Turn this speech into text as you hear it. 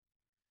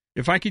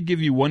If I could give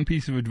you one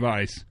piece of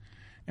advice,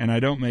 and I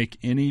don't make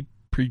any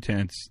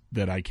pretense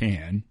that I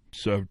can,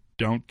 so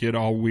don't get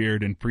all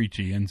weird and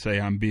preachy and say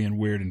I'm being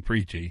weird and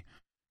preachy,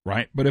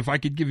 right? But if I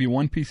could give you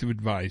one piece of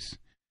advice,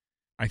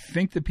 I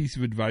think the piece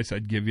of advice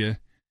I'd give you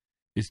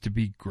is to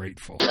be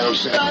grateful.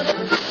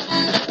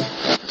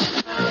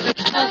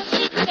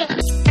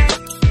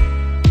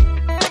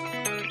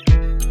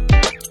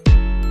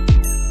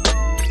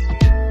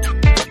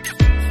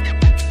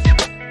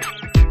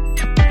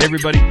 Hey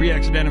everybody,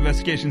 pre-accident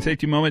investigation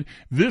safety moment.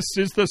 This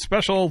is the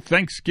special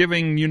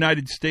Thanksgiving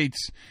United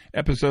States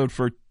episode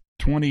for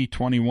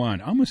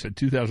 2021. I almost said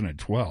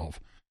 2012.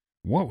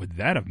 What would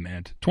that have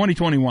meant?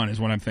 2021 is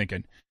what I'm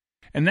thinking.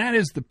 And that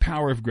is the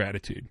power of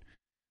gratitude.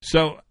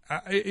 So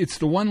it's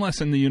the one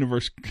lesson the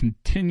universe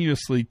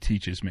continuously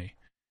teaches me.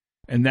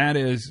 And that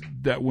is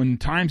that when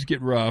times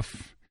get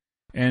rough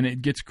and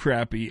it gets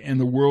crappy and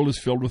the world is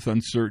filled with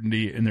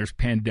uncertainty and there's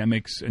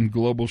pandemics and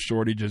global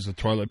shortages of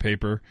toilet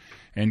paper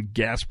and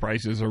gas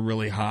prices are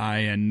really high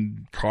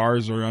and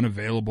cars are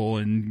unavailable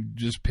and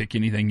just pick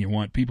anything you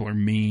want. People are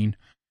mean,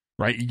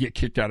 right? You get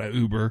kicked out of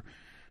Uber,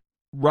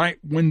 right?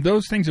 When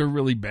those things are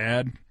really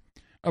bad,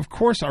 of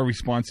course our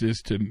response is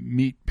to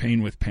meet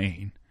pain with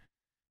pain,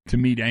 to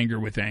meet anger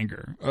with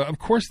anger. Of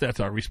course that's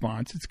our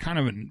response. It's kind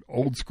of an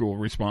old school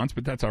response,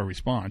 but that's our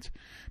response.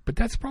 But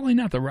that's probably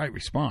not the right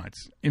response.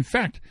 In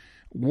fact,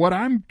 what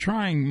I'm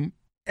trying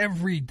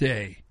every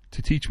day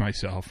to teach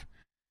myself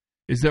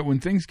is that when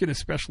things get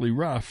especially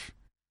rough,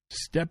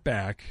 step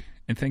back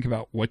and think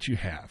about what you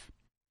have.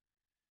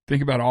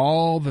 Think about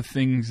all the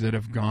things that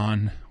have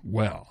gone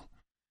well.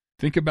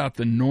 Think about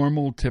the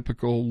normal,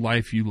 typical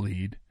life you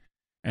lead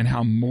and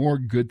how more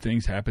good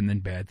things happen than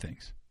bad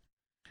things.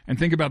 And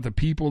think about the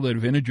people that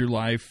have entered your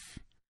life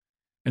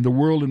and the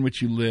world in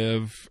which you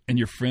live and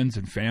your friends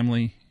and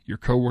family, your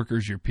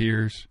coworkers, your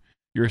peers,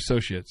 your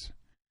associates.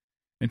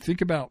 And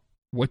think about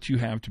what you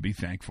have to be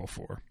thankful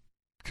for,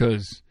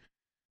 because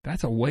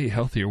that's a way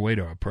healthier way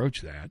to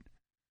approach that.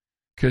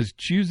 Because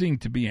choosing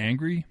to be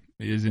angry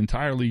is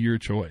entirely your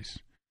choice.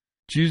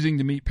 Choosing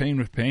to meet pain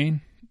with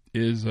pain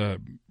is a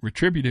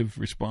retributive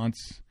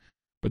response,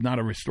 but not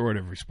a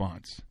restorative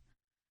response.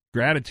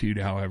 Gratitude,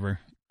 however,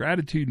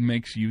 gratitude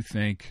makes you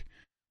think,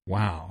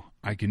 wow,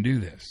 I can do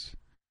this.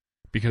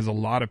 Because a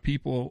lot of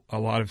people, a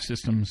lot of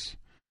systems,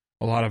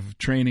 a lot of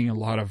training, a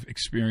lot of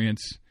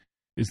experience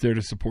is there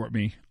to support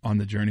me on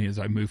the journey as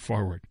I move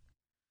forward.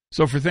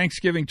 So for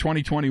Thanksgiving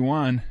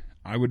 2021,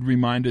 I would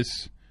remind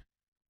us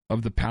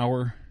of the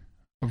power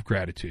of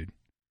gratitude.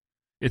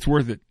 It's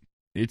worth it.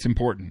 It's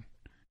important.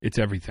 It's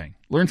everything.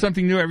 Learn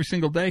something new every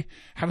single day.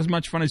 Have as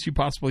much fun as you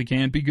possibly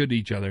can. Be good to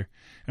each other.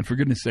 And for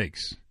goodness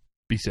sakes,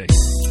 be safe.